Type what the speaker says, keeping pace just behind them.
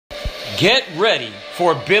Get ready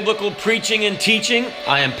for biblical preaching and teaching.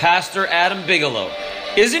 I am Pastor Adam Bigelow.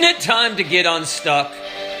 Isn't it time to get unstuck?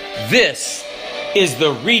 This is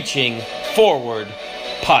the Reaching Forward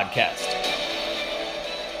podcast.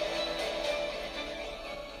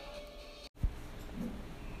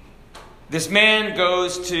 This man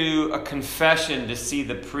goes to a confession to see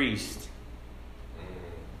the priest.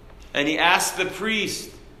 And he asked the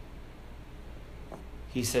priest,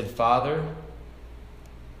 he said, "Father,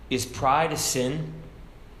 is pride a sin?"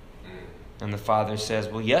 And the father says,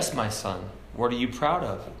 "Well, yes, my son. What are you proud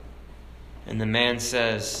of?" And the man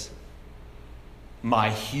says, "My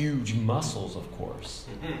huge muscles, of course."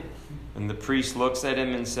 And the priest looks at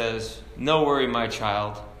him and says, "No worry, my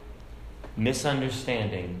child.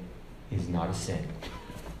 Misunderstanding is not a sin."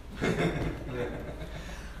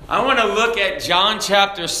 I want to look at John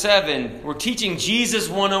chapter 7. We're teaching Jesus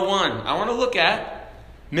 101. I want to look at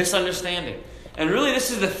misunderstanding. And really,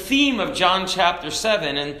 this is the theme of John chapter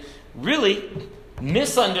 7. And really,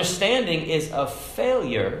 misunderstanding is a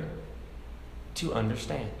failure to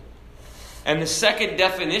understand. And the second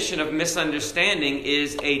definition of misunderstanding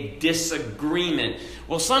is a disagreement.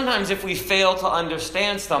 Well, sometimes if we fail to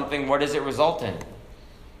understand something, what does it result in?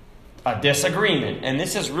 A disagreement. And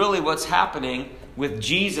this is really what's happening with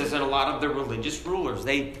Jesus and a lot of the religious rulers.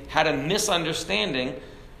 They had a misunderstanding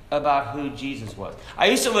about who Jesus was. I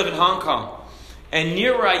used to live in Hong Kong. And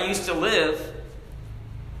near where I used to live,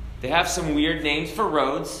 they have some weird names for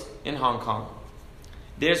roads in Hong Kong.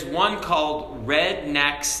 There's one called Red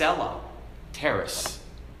Naxella Terrace.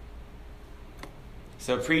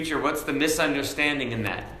 So, preacher, what's the misunderstanding in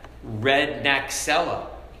that? Red Naxella.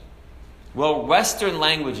 Well, Western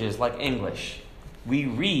languages like English, we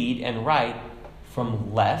read and write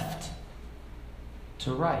from left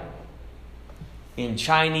to right. In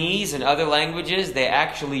Chinese and other languages, they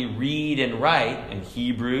actually read and write, in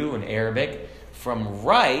Hebrew and Arabic, from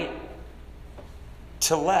right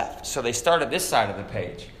to left. So they start at this side of the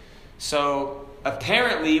page. So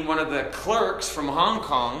apparently one of the clerks from Hong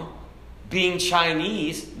Kong, being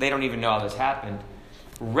Chinese, they don't even know how this happened,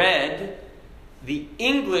 read the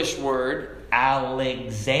English word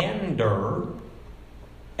Alexander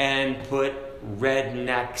and put Red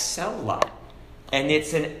Naxella. And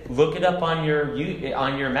look it up on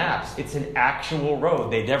your maps. It's an actual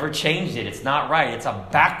road. They never changed it. It's not right. It's a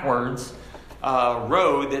backwards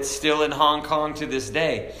road that's still in Hong Kong to this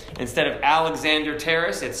day. Instead of Alexander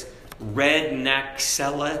Terrace, it's Red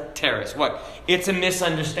Naxella Terrace. What? It's a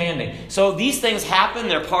misunderstanding. So these things happen.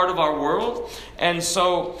 They're part of our world. And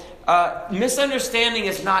so misunderstanding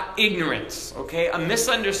is not ignorance. Okay? A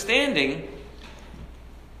misunderstanding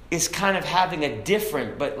is kind of having a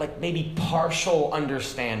different, but like maybe partial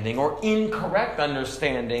understanding or incorrect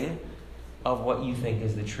understanding of what you think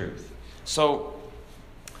is the truth. So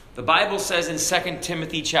the Bible says in 2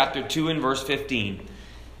 Timothy chapter 2 and verse 15,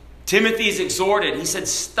 Timothy is exhorted. He said,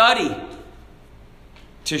 "Study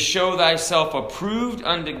to show thyself approved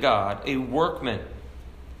unto God, a workman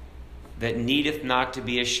that needeth not to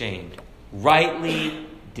be ashamed, rightly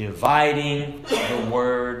dividing the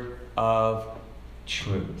word of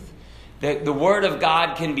truth." The word of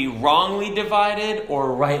God can be wrongly divided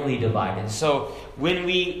or rightly divided. So when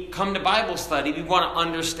we come to Bible study, we want to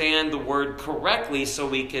understand the word correctly so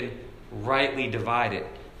we can rightly divide it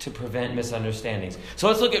to prevent misunderstandings. So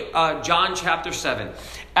let's look at John chapter 7.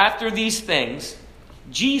 After these things,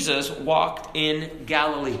 Jesus walked in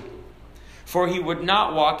Galilee, for he would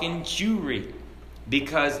not walk in Jewry,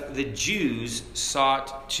 because the Jews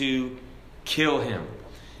sought to kill him.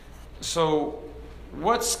 So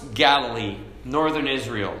what's Galilee? Northern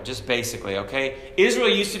Israel, just basically, okay? Israel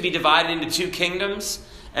used to be divided into two kingdoms,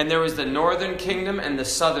 and there was the northern kingdom and the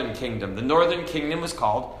southern kingdom. The northern kingdom was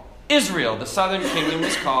called Israel. The southern kingdom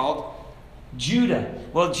was called Judah.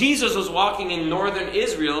 Well, Jesus was walking in northern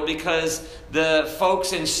Israel because the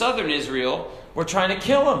folks in southern Israel were trying to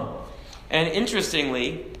kill him. And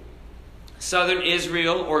interestingly, southern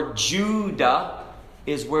Israel or Judah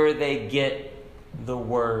is where they get the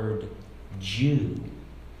word Jew.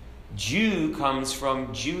 Jew comes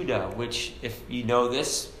from Judah, which, if you know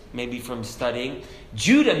this, maybe from studying,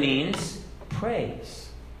 Judah means praise.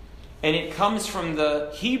 And it comes from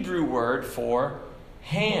the Hebrew word for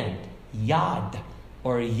hand, yad,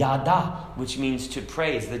 or yada, which means to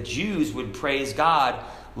praise. The Jews would praise God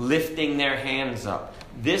lifting their hands up.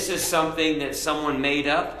 This is something that someone made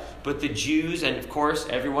up. But the Jews, and of course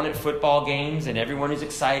everyone at football games and everyone who's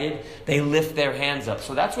excited, they lift their hands up.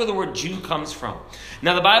 So that's where the word Jew comes from.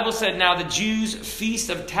 Now the Bible said, now the Jews'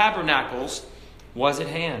 Feast of Tabernacles was at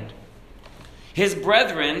hand. His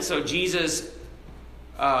brethren, so Jesus'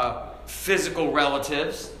 physical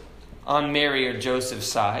relatives, on Mary or Joseph's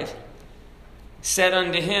side, said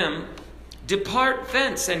unto him, Depart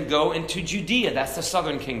thence and go into Judea, that's the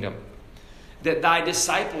southern kingdom, that thy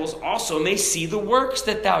disciples also may see the works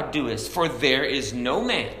that thou doest. For there is no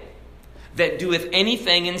man that doeth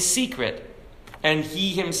anything in secret, and he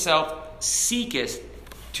himself seeketh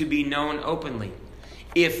to be known openly.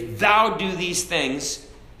 If thou do these things,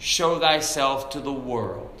 show thyself to the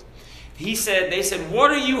world. They said,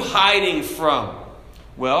 what are you hiding from?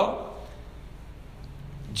 Well,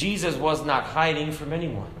 Jesus was not hiding from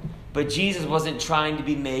anyone. But Jesus wasn't trying to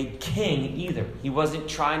be made king either. He wasn't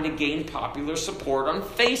trying to gain popular support on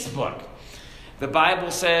Facebook. The Bible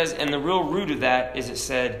says, and the real root of that is it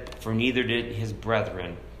said, for neither did his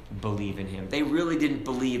brethren believe in him. They really didn't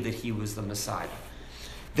believe that he was the Messiah.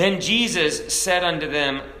 Then Jesus said unto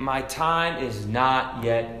them, My time is not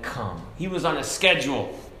yet come. He was on a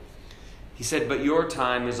schedule. He said, but your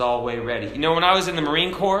time is always ready. You know, when I was in the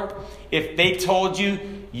Marine Corps, if they told you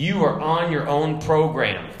you are on your own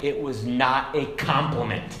program, it was not a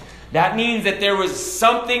compliment. That means that there was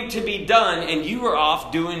something to be done and you were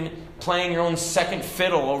off playing your own second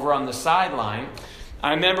fiddle over on the sideline.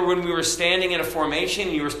 I remember when we were standing in a formation,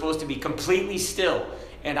 you were supposed to be completely still.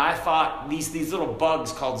 And I thought these little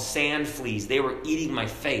bugs called sand fleas, they were eating my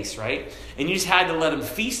face, right? And you just had to let them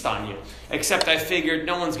feast on you. Except I figured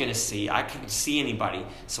no one's going to see. I couldn't see anybody.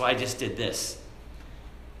 So I just did this.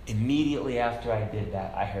 Immediately after I did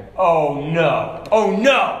that, I heard, oh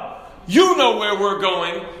no, you know where we're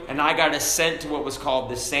going. And I got sent to what was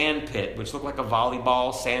called the sand pit, which looked like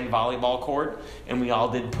a sand volleyball court. And we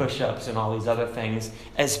all did push-ups and all these other things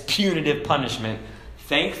as punitive punishment.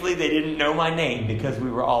 Thankfully, they didn't know my name because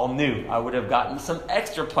we were all new. I would have gotten some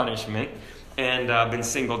extra punishment and been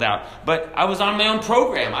singled out. But I was on my own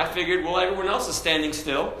program. I figured, well, everyone else is standing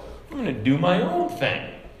still. I'm going to do my own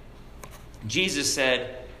thing. Jesus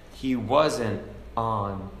said he wasn't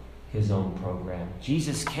on his own program.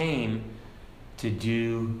 Jesus came to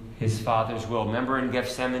do his Father's will. Remember in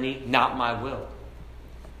Gethsemane? Not my will,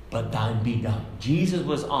 but thine be done. Jesus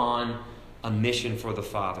was on a mission for the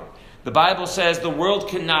Father. The Bible says the world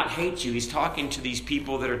cannot hate you. He's talking to these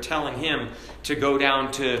people that are telling him to go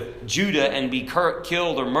down to Judah and be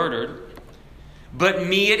killed or murdered. But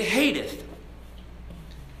me it hateth,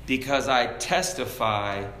 because I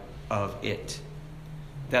testify of it,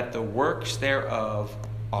 that the works thereof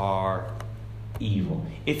are evil.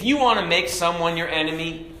 If you want to make someone your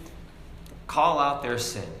enemy, call out their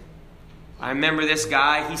sin. I remember this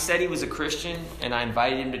guy, he said he was a Christian, and I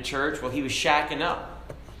invited him to church. Well, he was shacking up.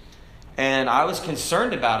 And I was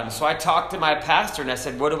concerned about him. So I talked to my pastor and I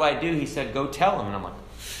said, what do I do? He said, go tell him. And I'm like,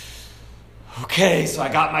 okay. So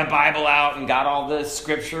I got my Bible out and got all the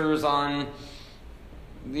scriptures on,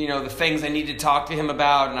 the things I need to talk to him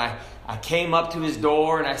about. And I came up to his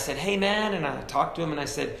door and I said, hey man. And I talked to him and I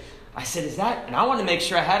said, is that, and I want to make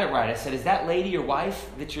sure I had it right. I said, is that lady your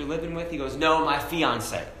wife that you're living with? He goes, no, my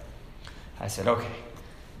fiance. I said, okay.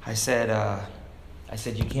 I said,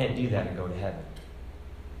 you can't do that and go to heaven.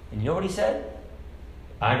 And you know what he said?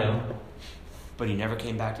 I know. But he never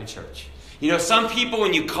came back to church. Some people,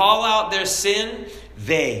 when you call out their sin,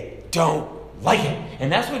 they don't like it.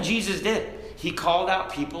 And that's what Jesus did. He called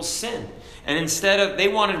out people's sin. And instead of, they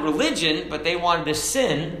wanted religion, but they wanted to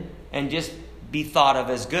sin and just be thought of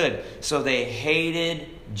as good. So they hated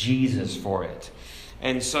Jesus for it.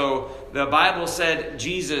 And so the Bible said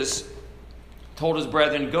Jesus told his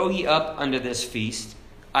brethren, go ye up unto this feast.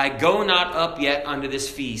 I go not up yet unto this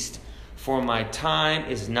feast, for my time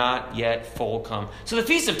is not yet full come. So the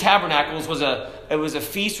Feast of Tabernacles was a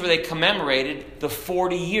feast where they commemorated the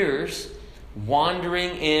 40 years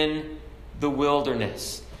wandering in the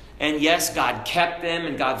wilderness. And yes, God kept them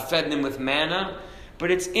and God fed them with manna. But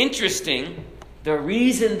it's interesting, the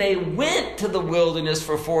reason they went to the wilderness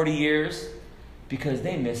for 40 years, because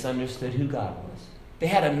they misunderstood who God was. They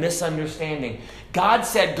had a misunderstanding. God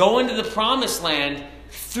said, go into the promised land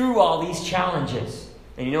through all these challenges.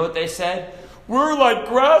 And you know what they said? We're like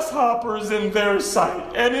grasshoppers in their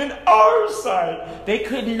sight and in our sight. They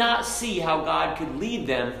could not see how God could lead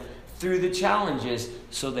them through the challenges,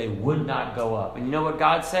 so they would not go up. And you know what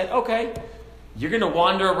God said? Okay, you're going to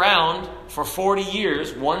wander around for 40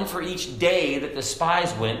 years, one for each day that the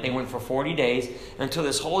spies went. They went for 40 days until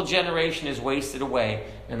this whole generation is wasted away.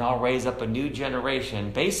 And I'll raise up a new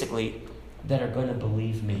generation, basically, that are going to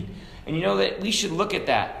believe me. And you know that we should look at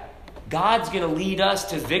that. God's going to lead us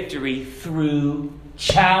to victory through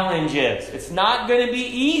challenges. It's not going to be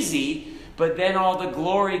easy, but then all the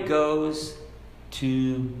glory goes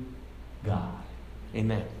to God.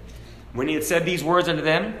 Amen. When he had said these words unto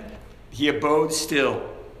them, he abode still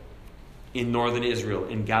in northern Israel,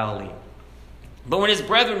 in Galilee. But when his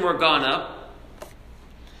brethren were gone up,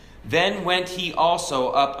 then went he also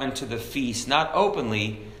up unto the feast, not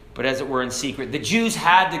openly, but as it were in secret. The Jews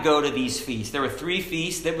had to go to these feasts. There were 3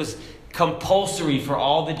 feasts that was compulsory for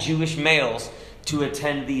all the Jewish males to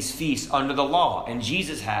attend these feasts under the law. And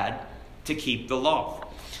Jesus had to keep the law.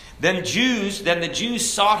 Then the Jews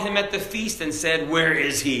sought him at the feast and said, "Where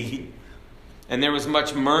is he?" And there was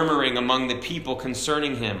much murmuring among the people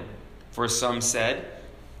concerning him. For some said,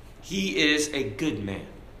 "He is a good man."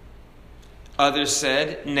 Others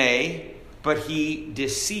said, "Nay, but he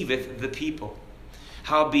deceiveth the people."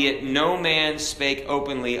 Howbeit no man spake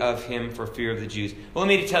openly of him for fear of the Jews. Well,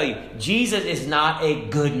 let me tell you, Jesus is not a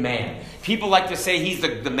good man. People like to say he's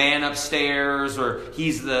the man upstairs, or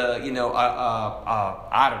he's a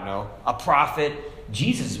prophet.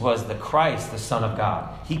 Jesus was the Christ, the Son of God.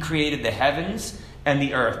 He created the heavens and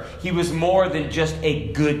the earth. He was more than just a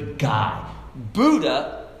good guy.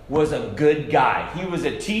 Buddha was a good guy. He was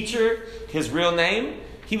a teacher. His real name,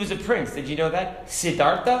 he was a prince. Did you know that?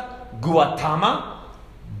 Siddhartha Gautama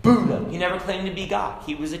Buddha. He never claimed to be God.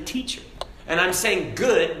 He was a teacher. And I'm saying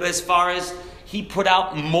good, but as far as he put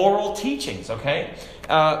out moral teachings, okay?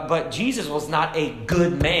 But Jesus was not a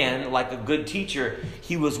good man like a good teacher.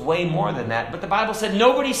 He was way more than that. But the Bible said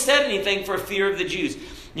nobody said anything for fear of the Jews.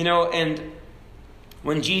 And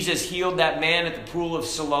when Jesus healed that man at the pool of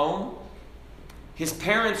Siloam, his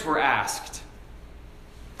parents were asked,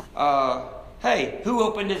 "Hey, who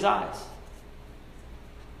opened his eyes?"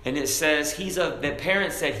 And it says the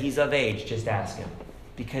parents said he's of age, just ask him.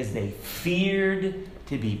 Because they feared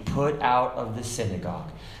to be put out of the synagogue.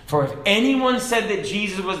 For if anyone said that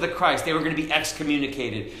Jesus was the Christ, they were going to be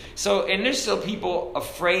excommunicated. And there's still people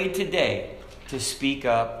afraid today to speak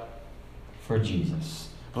up for Jesus.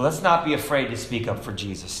 Well, let's not be afraid to speak up for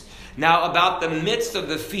Jesus. Now, about the midst of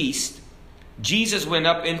the feast, Jesus went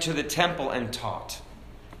up into the temple and taught.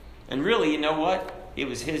 And really, you know what? It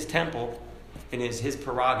was his temple. And it's his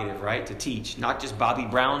prerogative, right, to teach. Not just Bobby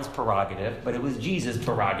Brown's prerogative, but it was Jesus'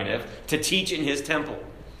 prerogative to teach in his temple.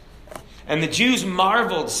 And the Jews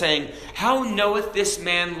marveled, saying, "How knoweth this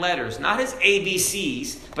man letters?" Not his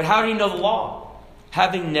ABCs, but how did he know the law?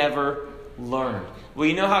 Having never learned. Well,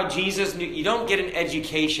 you know how Jesus knew? You don't get an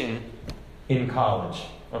education in college,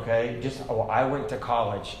 okay? I went to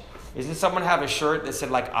college. Doesn't someone have a shirt that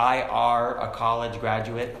said, like, "I are a college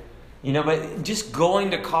graduate"? But just going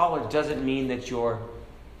to college doesn't mean that you're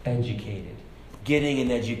educated. Getting an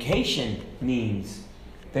education means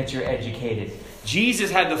that you're educated. Jesus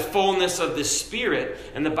had the fullness of the Spirit,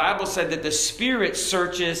 and the Bible said that the Spirit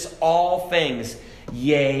searches all things,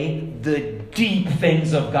 yea, the deep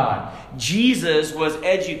things of God. Jesus was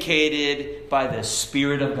educated by the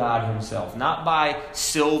Spirit of God himself, not by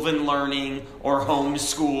Sylvan learning or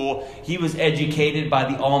homeschool. He was educated by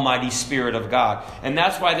the Almighty Spirit of God. And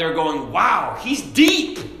that's why they're going, "Wow, he's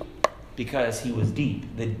deep!" Because he was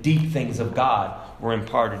deep. The deep things of God were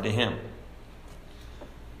imparted to him.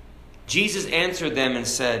 Jesus answered them and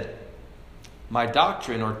said, "My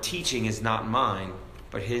doctrine or teaching is not mine,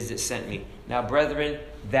 but his that sent me." Now, brethren,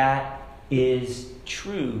 that is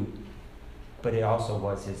true. But it also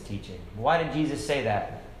was his teaching. Why did Jesus say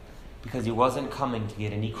that? Because he wasn't coming to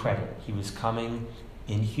get any credit. He was coming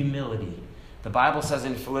in humility. The Bible says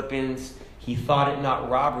in Philippians, he thought it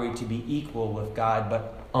not robbery to be equal with God,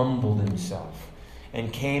 but humbled himself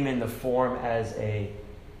and came in the form as a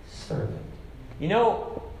servant. You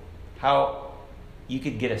know how you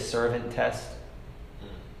could get a servant test?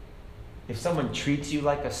 If someone treats you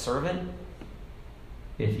like a servant,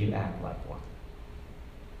 if you act like one.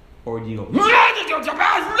 Or do you go,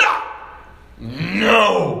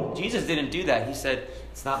 "No"? Jesus didn't do that. He said,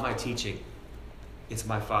 "It's not my teaching. It's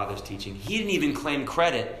my Father's teaching." He didn't even claim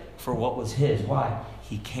credit for what was his. Why?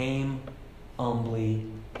 He came humbly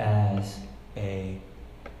as a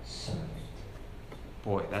servant.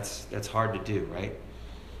 Boy, that's hard to do, right?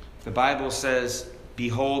 The Bible says,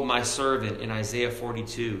 "Behold my servant" in Isaiah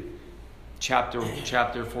 42,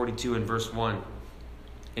 chapter 42 and verse 1.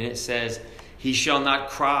 And it says, "He shall not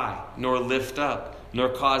cry, nor lift up, nor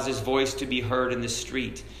cause his voice to be heard in the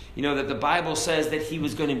street." That the Bible says that he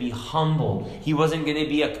was going to be humble. He wasn't going to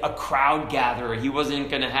be a crowd gatherer. He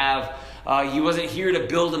wasn't going to have, he wasn't here to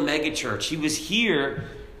build a megachurch. He was here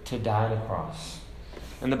to die on the cross.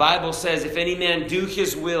 And the Bible says, "If any man do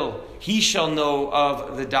his will, he shall know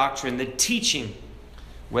of the doctrine, the teaching,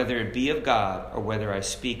 whether it be of God or whether I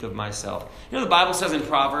speak of myself." The Bible says in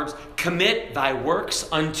Proverbs, "Commit thy works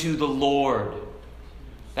unto the Lord."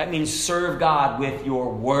 That means serve God with your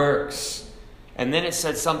works. And then it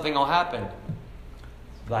said something will happen.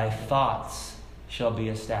 "Thy thoughts shall be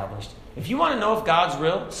established." If you want to know if God's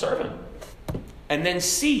real, serve him. And then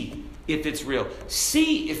see if it's real.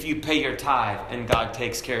 See if you pay your tithe and God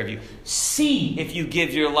takes care of you. See if you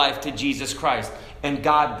give your life to Jesus Christ and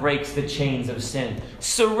God breaks the chains of sin.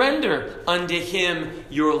 Surrender unto him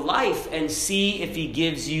your life and see if he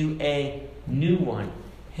gives you a new one,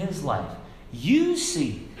 his life. You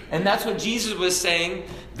see. And that's what Jesus was saying,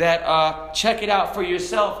 that check it out for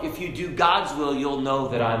yourself. If you do God's will, you'll know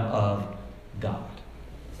that I'm of God.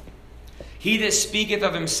 He that speaketh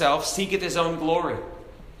of himself seeketh his own glory.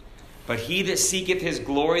 But he that seeketh his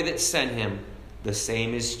glory that sent him, the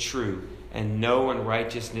same is true, and no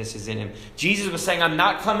unrighteousness is in him. Jesus was saying, I'm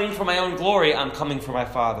not coming for my own glory, I'm coming for my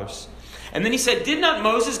Father's. And then he said, did not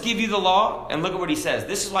Moses give you the law? And look at what he says.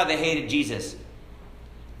 This is why they hated Jesus.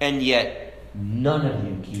 And yet, none of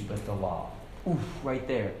you keepeth the law. Oof, right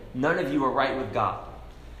there. None of you are right with God.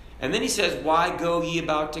 And then he says, why go ye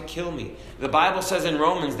about to kill me? The Bible says in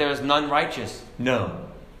Romans, there is none righteous. No,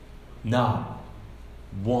 not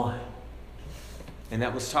one. And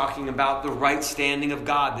that was talking about the right standing of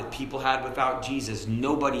God that people had without Jesus.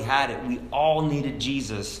 Nobody had it. We all needed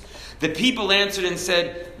Jesus. The people answered and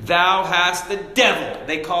said, thou hast the devil.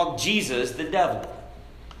 They called Jesus the devil.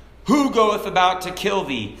 Who goeth about to kill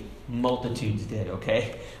thee? Multitudes did,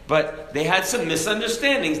 okay? But they had some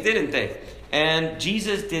misunderstandings, didn't they? And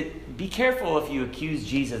Jesus did. Be careful if you accuse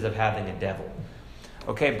Jesus of having a devil.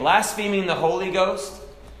 Okay, blaspheming the Holy Ghost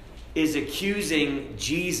is accusing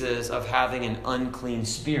Jesus of having an unclean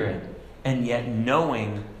spirit and yet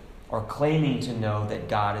knowing or claiming to know that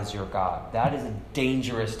God is your God. That is a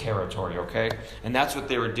dangerous territory, okay? And that's what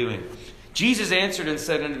they were doing. Jesus answered and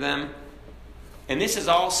said unto them, and this is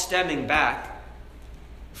all stemming back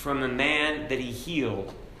from the man that he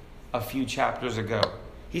healed a few chapters ago.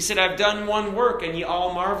 He said, I've done one work, and ye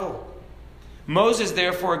all marvel. Moses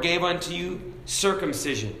therefore gave unto you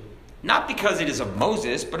circumcision, not because it is of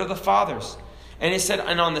Moses, but of the fathers. And he said,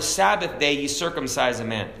 and on the Sabbath day ye circumcise a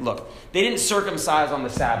man. Look, they didn't circumcise on the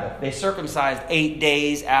Sabbath. They circumcised 8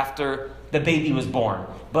 days after the baby was born.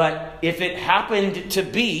 But if it happened to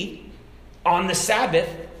be on the Sabbath,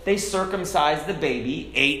 they circumcised the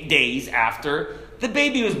baby 8 days after the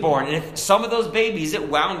baby was born. And if some of those babies, it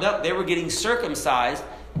wound up, they were getting circumcised,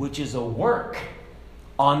 which is a work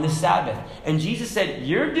on the Sabbath. And Jesus said,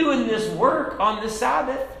 you're doing this work on the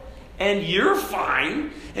Sabbath, and you're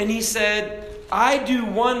fine. And he said, I do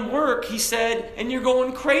one work, he said, and you're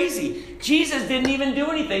going crazy. Jesus didn't even do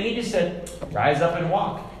anything. He just said, rise up and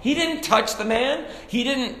walk. He didn't touch the man. He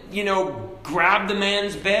didn't, grab the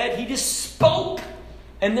man's bed. He just spoke.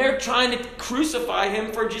 And they're trying to crucify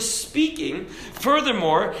him for just speaking.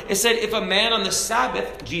 Furthermore, it said, if a man on the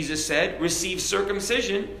Sabbath, Jesus said, receives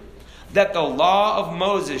circumcision, that the law of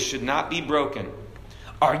Moses should not be broken.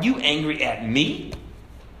 Are you angry at me?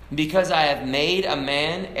 Because I have made a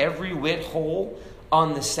man every whit whole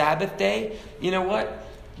on the Sabbath day? You know what?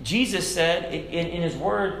 Jesus said in his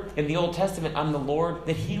word in the Old Testament, I'm the Lord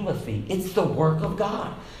that healeth thee. It's the work of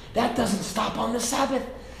God. That doesn't stop on the Sabbath.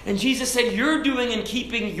 And Jesus said, you're doing and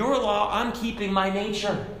keeping your law, I'm keeping my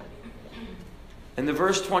nature. And the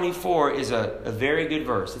verse 24 is a very good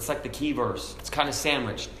verse. It's like the key verse. It's kind of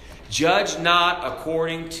sandwiched. Judge not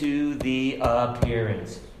according to the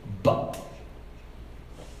appearance, but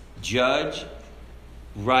judge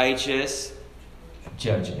righteous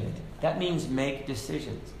judgment. That means make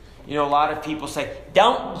decisions. A lot of people say,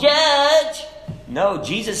 don't judge. No,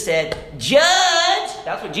 Jesus said, judge.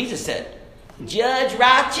 That's what Jesus said. Judge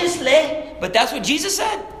righteously. But that's what Jesus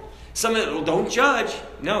said. Some of it, don't judge.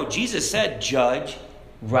 No, Jesus said, judge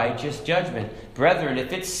righteous judgment. Brethren,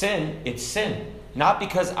 if it's sin, it's sin. Not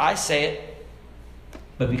because I say it,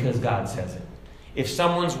 but because God says it. If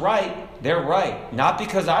someone's right, they're right. Not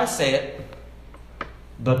because I say it,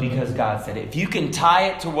 but because God said it. If you can tie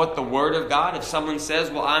it to what the Word of God, if someone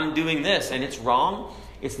says, well, I'm doing this, and it's wrong,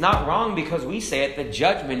 it's not wrong because we say it. The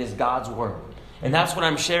judgment is God's Word. And that's what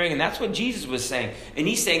I'm sharing, and that's what Jesus was saying. And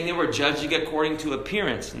he's saying they were judging according to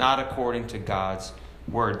appearance, not according to God's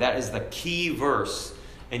Word. That is the key verse.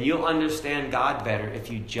 And you'll understand God better if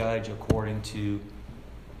you judge according to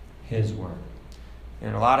His Word.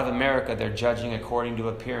 In a lot of America, they're judging according to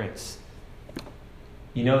appearance.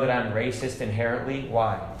 You know that I'm racist inherently?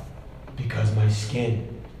 Why? Because my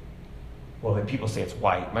skin. Well, people say it's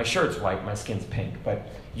white. My shirt's white, my skin's pink. But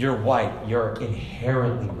you're white. You're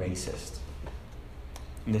inherently racist.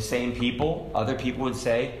 And the same people, other people would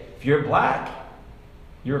say, if you're black,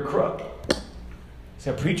 you're a crook.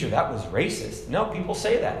 So, preacher, that was racist. No, people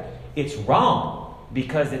say that. It's wrong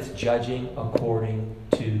because it's judging according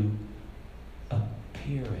to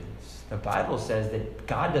appearance. The Bible says that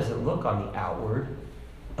God doesn't look on the outward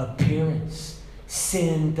appearance.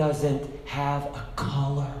 Sin doesn't have a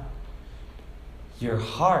color. Your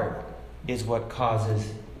heart is what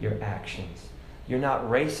causes your actions. You're not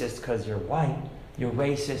racist because you're white. You're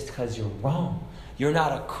racist because you're wrong. You're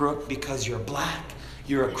not a crook because you're black.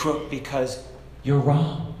 You're a crook because you're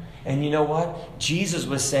wrong. And you know what? Jesus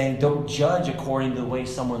was saying, don't judge according to the way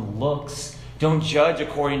someone looks. Don't judge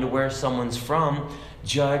according to where someone's from.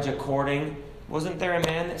 Judge according... Wasn't there a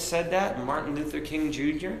man that said that? Martin Luther King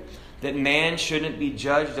Jr.? That man shouldn't be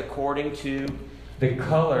judged according to the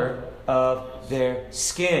color of their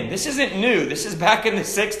skin. This isn't new. This is back in the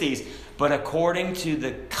 60s. But according to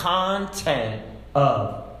the content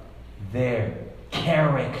of their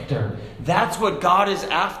character. That's what God is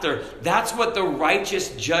after. That's what the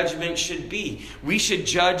righteous judgment should be. We should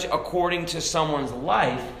judge according to someone's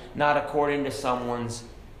life, not according to someone's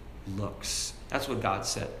looks. That's what God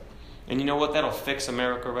said. And you know what? That'll fix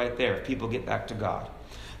America right there if people get back to God.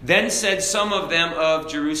 Then said some of them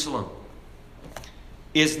of Jerusalem,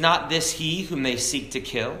 is not this he whom they seek to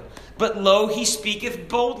kill? But lo, he speaketh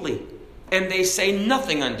boldly, and they say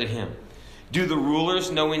nothing unto him. Do the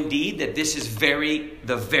rulers know indeed that this is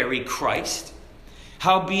the very Christ?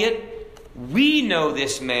 Howbeit, we know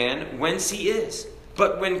this man whence he is.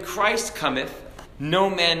 But when Christ cometh, no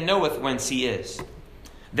man knoweth whence he is.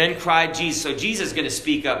 Then cried Jesus. So Jesus is going to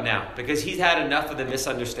speak up now because he's had enough of the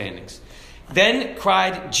misunderstandings. Then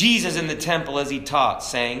cried Jesus in the temple as he taught,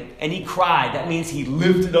 saying, and he cried. That means he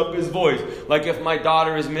lifted up his voice. Like if my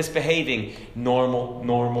daughter is misbehaving. Normal,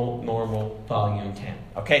 volume 10.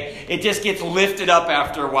 Okay? It just gets lifted up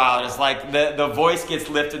after a while. It's like the voice gets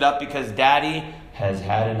lifted up because Daddy has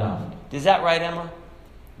had enough. Is that right, Emma?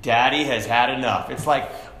 Daddy has had enough. It's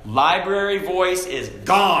like library voice is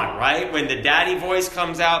gone, right? When the daddy voice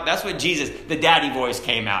comes out, that's what Jesus, the daddy voice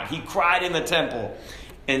came out. He cried in the temple.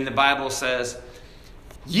 And the Bible says,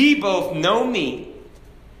 ye both know me,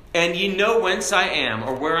 and ye know whence I am,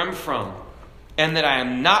 or where I'm from, and that I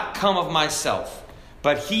am not come of myself,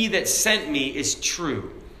 but he that sent me is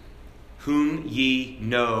true, whom ye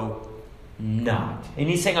know not. And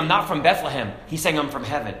he's saying, I'm not from Bethlehem. He's saying, I'm from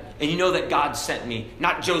heaven. And you know that God sent me,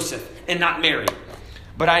 not Joseph and not Mary.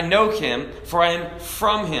 But I know him, for I am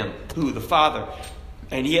from him, who? The Father.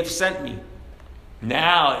 And he hath sent me.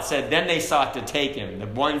 Now it said, then they sought to take him. The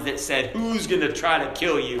ones that said, who's going to try to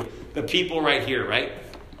kill you? The people right here, right?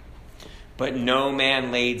 But no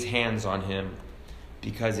man laid hands on him,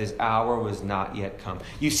 because his hour was not yet come.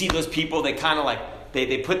 You see those people, they kind of like,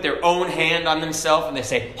 they put their own hand on themselves and they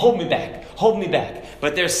say, hold me back, hold me back.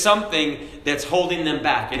 But there's something that's holding them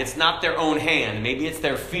back, and it's not their own hand. Maybe it's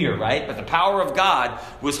their fear, right? But the power of God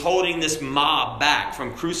was holding this mob back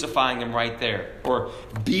from crucifying him right there, or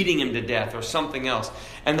beating him to death, or something else.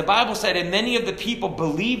 And the Bible said, and many of the people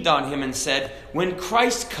believed on him and said, when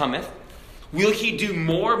Christ cometh, will he do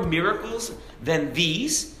more miracles than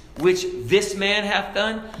these, which this man hath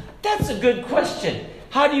done? That's a good question.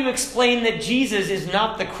 How do you explain that Jesus is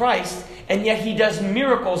not the Christ, and yet he does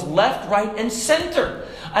miracles left, right, and center?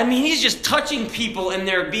 I mean, he's just touching people, and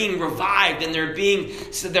they're being revived, and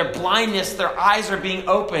so their blindness, their eyes are being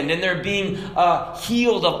opened, and they're being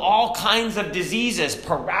healed of all kinds of diseases,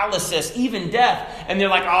 paralysis, even death. And they're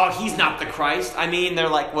like, oh, he's not the Christ. I mean, they're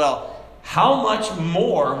like, well, how much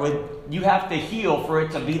more would you have to heal for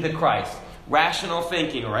it to be the Christ? Rational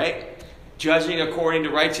thinking, right? Judging according to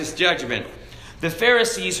righteous judgment. The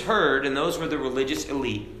Pharisees heard, and those were the religious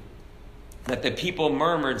elite, that the people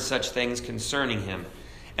murmured such things concerning him.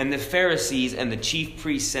 And the Pharisees and the chief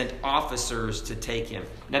priests sent officers to take him.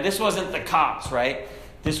 Now, this wasn't the cops, right?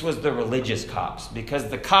 This was the religious cops, because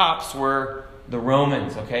the cops were the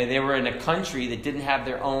Romans, okay? They were in a country that didn't have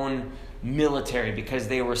their own military because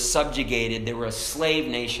they were subjugated. They were a slave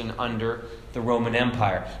nation under the Roman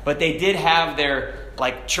Empire. But they did have their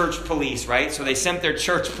church police, right? So they sent their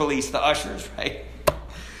church police, the ushers, right?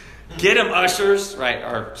 Get them, ushers, right?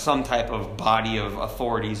 Or some type of body of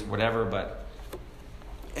authorities, whatever.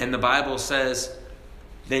 And the Bible says,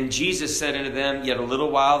 then Jesus said unto them, yet a little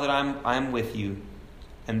while that I'm with you,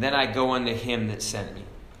 and then I go unto him that sent me.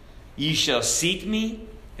 Ye shall seek me,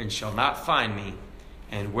 and shall not find me,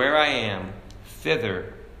 and where I am,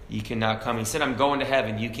 thither ye cannot come. He said, I'm going to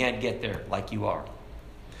heaven. You can't get there like you are.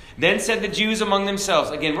 Then said the Jews among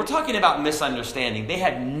themselves. Again, we're talking about misunderstanding. They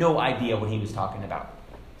had no idea what he was talking about.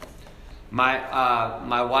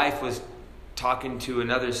 My wife was talking to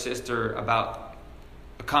another sister about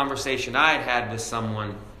a conversation I had with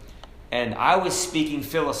someone. And I was speaking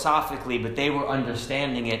philosophically, but they were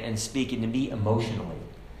understanding it and speaking to me emotionally.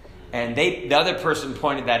 And the other person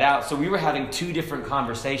pointed that out. So we were having two different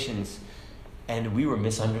conversations. and we were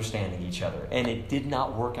misunderstanding each other, and it did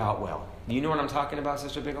not work out well. Do you know what I'm talking about,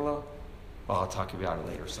 Sister Bigelow? Well, I'll talk about it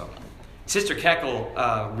later. So, Sister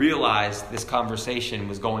Keckle realized this conversation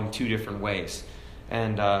was going two different ways,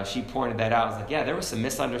 and she pointed that out. I was like, yeah, there were some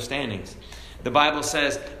misunderstandings. The Bible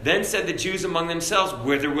says, then said the Jews among themselves,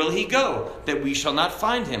 whither will he go, that we shall not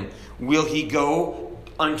find him? Will he go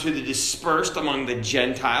unto the dispersed among the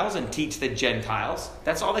Gentiles and teach the Gentiles?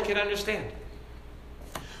 That's all they could understand.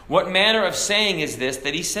 What manner of saying is this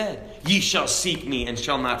that he said? Ye shall seek me and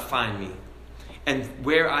shall not find me. And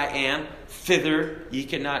where I am, thither ye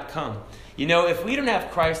cannot come. You know, if we don't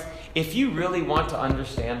have Christ, if you really want to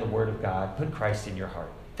understand the Word of God, put Christ in your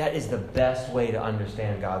heart. That is the best way to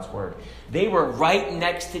understand God's Word. They were right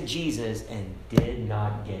next to Jesus and did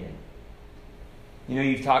not get it. You know,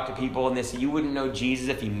 you've talked to people and they say, you wouldn't know Jesus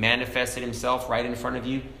if he manifested himself right in front of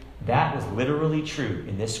you. That was literally true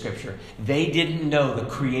in this scripture. They didn't know the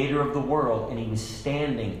creator of the world, and he was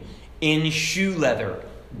standing in shoe leather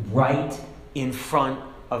right in front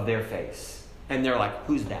of their face. And they're like,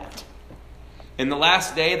 who's that? In the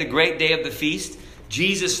last day, the great day of the feast,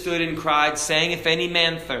 Jesus stood and cried, saying, if any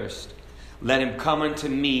man thirst, let him come unto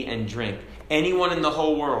me and drink. Anyone in the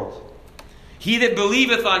whole world. He that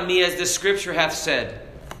believeth on me, as the scripture hath said,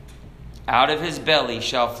 out of his belly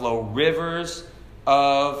shall flow rivers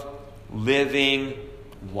of living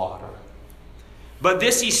water. But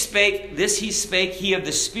this he spake he of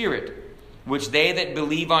the Spirit, which they that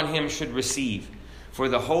believe on him should receive. For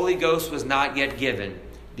the Holy Ghost was not yet given,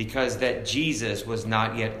 because that Jesus was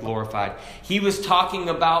not yet glorified. He was talking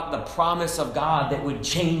about the promise of God that would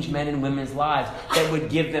change men and women's lives, that would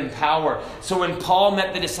give them power. So when Paul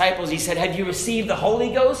met the disciples, he said, have you received the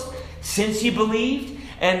Holy Ghost since you believed?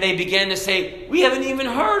 And they began to say, we haven't even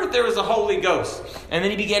heard if there was a Holy Ghost. And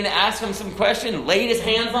then he began to ask them some questions, laid his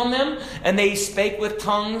hands on them, and they spake with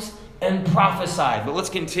tongues and prophesied. But let's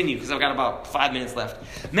continue, because I've got about 5 minutes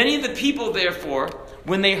left. Many of the people, therefore,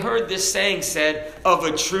 when they heard this saying, said, of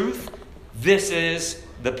a truth, this is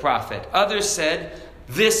the prophet. Others said,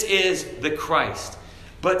 this is the Christ.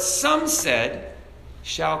 But some said,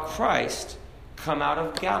 shall Christ come out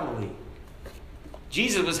of Galilee?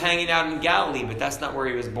 Jesus was hanging out in Galilee, but that's not where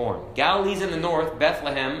he was born. Galilee's in the north.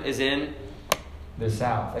 Bethlehem is in the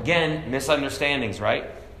south. Again, misunderstandings, right?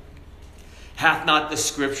 Hath not the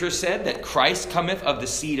scripture said that Christ cometh of the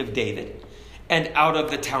seed of David, and out of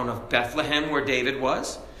the town of Bethlehem where David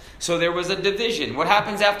was? So there was a division. What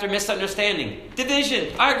happens after misunderstanding?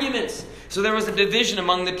 Division, arguments. So there was a division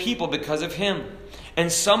among the people because of him. And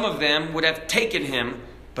some of them would have taken him,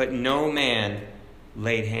 but no man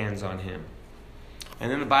laid hands on him. And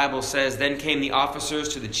then the Bible says, then came the officers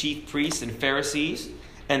to the chief priests and Pharisees,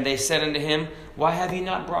 and they said unto him, why have ye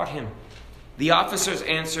not brought him? The officers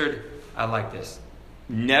answered, I like this,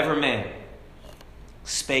 never man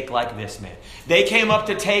spake like this man. They came up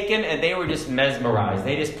to take him, and they were just mesmerized.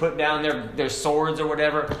 They just put down their swords or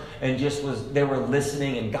whatever, and they were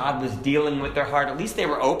listening, and God was dealing with their heart. At least they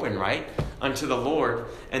were open, right, unto the Lord,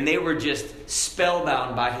 and they were just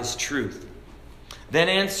spellbound by his truth. Then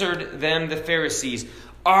answered them the Pharisees,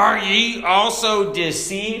 are ye also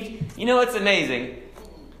deceived? You know, it's amazing.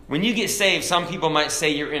 When you get saved, some people might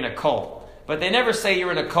say you're in a cult. But they never say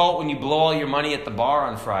you're in a cult when you blow all your money at the bar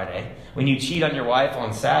on Friday, when you cheat on your wife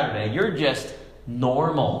on Saturday. You're just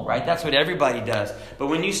normal, right? That's what everybody does. But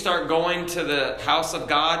when you start going to the house of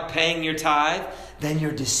God, paying your tithe, then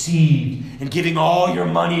you're deceived and giving all your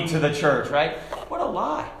money to the church, right? What a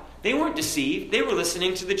lie. They weren't deceived. They were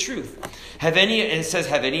listening to the truth. And it says,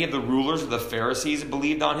 have any of the rulers of the Pharisees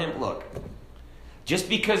believed on him? Look, just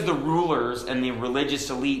because the rulers and the religious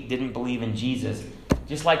elite didn't believe in Jesus,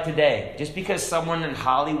 just like today, just because someone in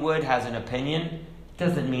Hollywood has an opinion,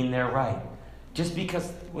 doesn't mean they're right. Just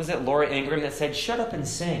because, was it Laura Ingraham that said, shut up and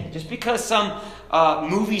sing? Just because some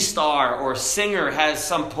movie star or singer has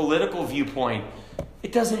some political viewpoint,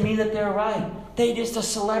 it doesn't mean that they're right. They're just a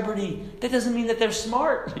celebrity. That doesn't mean that they're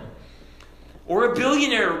smart. Or a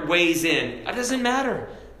billionaire weighs in. It doesn't matter.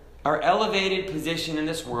 Our elevated position in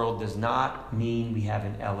this world does not mean we have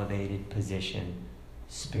an elevated position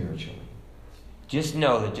spiritually. Just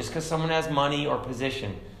know that just because someone has money or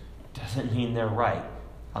position doesn't mean they're right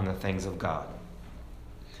on the things of God.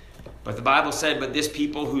 But the Bible said, but this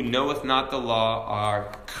people who knoweth not the law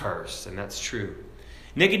are cursed. And that's true.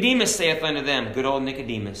 Nicodemus saith unto them, good old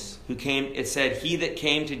Nicodemus, who came, it said, he that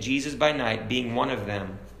came to Jesus by night, being one of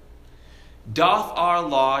them, doth our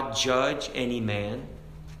law judge any man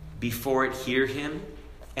before it hear him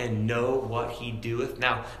and know what he doeth?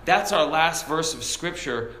 Now, that's our last verse of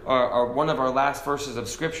Scripture, or one of our last verses of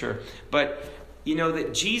Scripture. But you know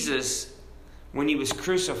that Jesus when he was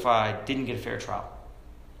crucified, didn't get a fair trial.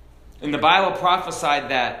 And the Bible prophesied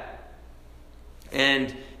that,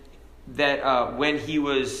 and that when he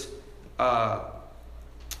was, the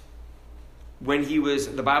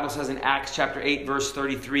Bible says in Acts chapter 8, verse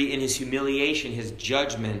 33, in his humiliation, his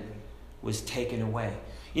judgment was taken away.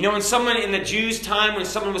 You know, when someone in the Jews' time, when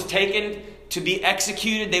someone was taken to be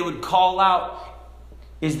executed, they would call out,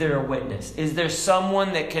 is there a witness? Is there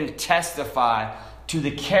someone that can testify to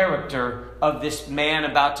the character of this man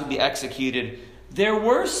about to be executed? There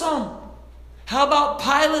were some. How about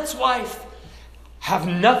Pilate's wife? Have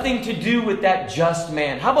nothing to do with that just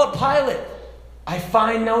man. How about Pilate? I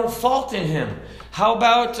find no fault in him. How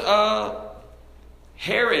about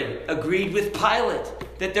Herod agreed with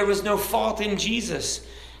Pilate that there was no fault in Jesus?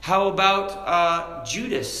 How about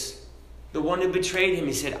Judas, the one who betrayed him?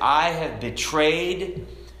 He said, I have betrayed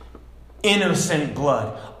innocent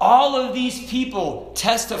blood. All of these people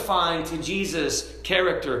testifying to Jesus'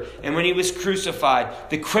 character. And when he was crucified,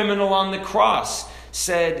 the criminal on the cross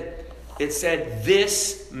said,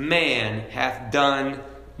 this man hath done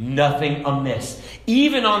nothing amiss.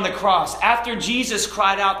 Even on the cross, after Jesus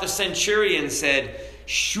cried out, the centurion said,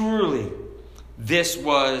 surely this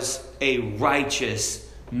was a righteous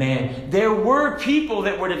man. There were people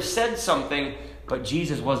that would have said something, but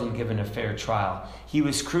Jesus wasn't given a fair trial. He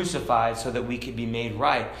was crucified so that we could be made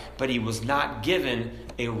right, but he was not given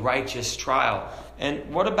a righteous trial.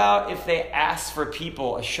 And what about if they asked for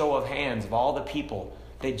people, a show of hands of all the people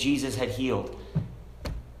that Jesus had healed?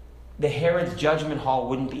 The Herod's judgment hall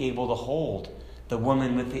wouldn't be able to hold the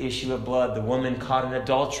woman with the issue of blood, the woman caught in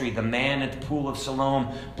adultery, the man at the pool of Siloam,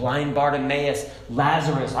 blind Bartimaeus,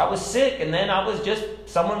 Lazarus. I was sick, and then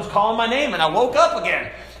someone was calling my name, and I woke up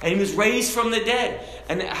again. And he was raised from the dead.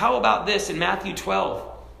 And how about this in Matthew 12?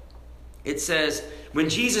 It says, when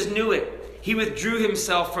Jesus knew it, he withdrew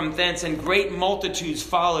himself from thence, and great multitudes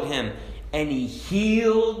followed him, and he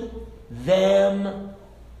healed them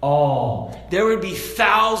all. There would be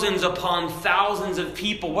thousands upon thousands of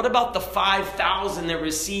people. What about the 5,000 that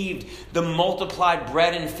received the multiplied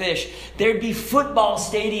bread and fish? There'd be football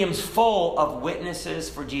stadiums full of witnesses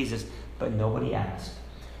for Jesus. But nobody asked,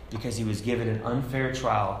 because he was given an unfair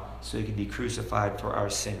trial so he could be crucified for our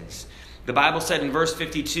sins. The Bible said in verse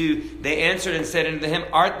 52, they answered and said unto him,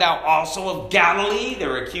 art thou also of Galilee? They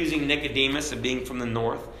were accusing Nicodemus of being from the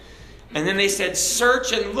north. And then they said,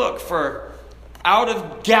 search and look, for out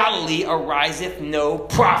of Galilee ariseth no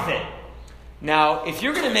prophet. Now, if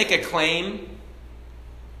you're going to make a claim,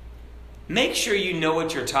 make sure you know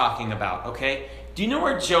what you're talking about, okay? Do you know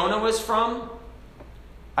where Jonah was from?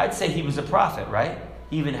 I'd say he was a prophet, right?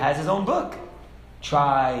 He even has his own book.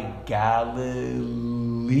 Try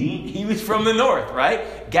Galilee. He was from the north,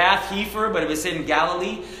 right? Gath Hefer, but it was in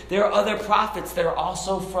Galilee. There are other prophets that are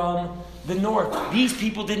also from the north. These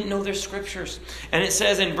people didn't know their scriptures. And it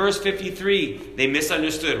says in verse 53, they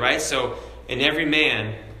misunderstood, right? So, and every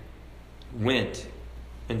man went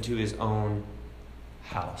into his own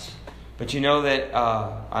house. But you know that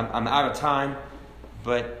I'm out of time,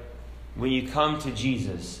 but when you come to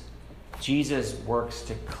Jesus, Jesus works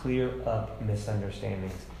to clear up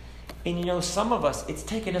misunderstandings. And you know, some of us, it's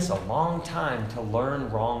taken us a long time to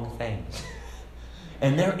learn wrong things.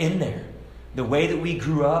 And they're in there. The way that we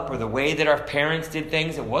grew up or the way that our parents did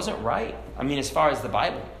things, it wasn't right. I mean, as far as the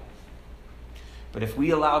Bible. But if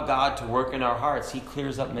we allow God to work in our hearts, he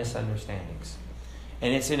clears up misunderstandings.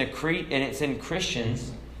 And it's in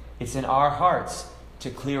Christians, it's in our hearts to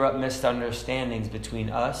clear up misunderstandings between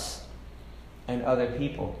us and other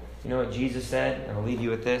people. You know what Jesus said? And I'll leave you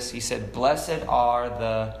with this. He said, blessed are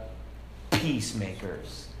the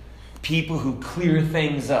peacemakers, people who clear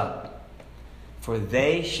things up, for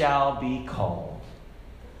they shall be called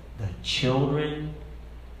the children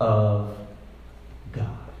of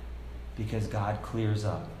God. Because God clears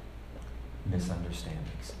up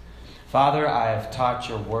misunderstandings. Father, I have taught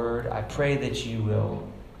your word. I pray that you will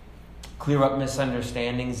clear up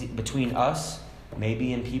misunderstandings between us,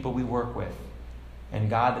 maybe in people we work with. And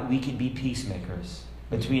God, that we could be peacemakers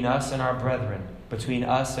between us and our brethren, between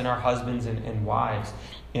us and our husbands and wives,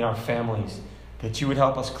 in our families. That you would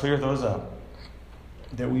help us clear those up.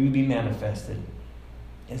 That we would be manifested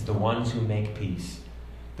as the ones who make peace,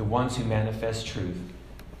 the ones who manifest truth,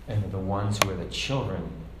 and the ones who are the children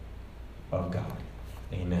of God.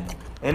 Amen.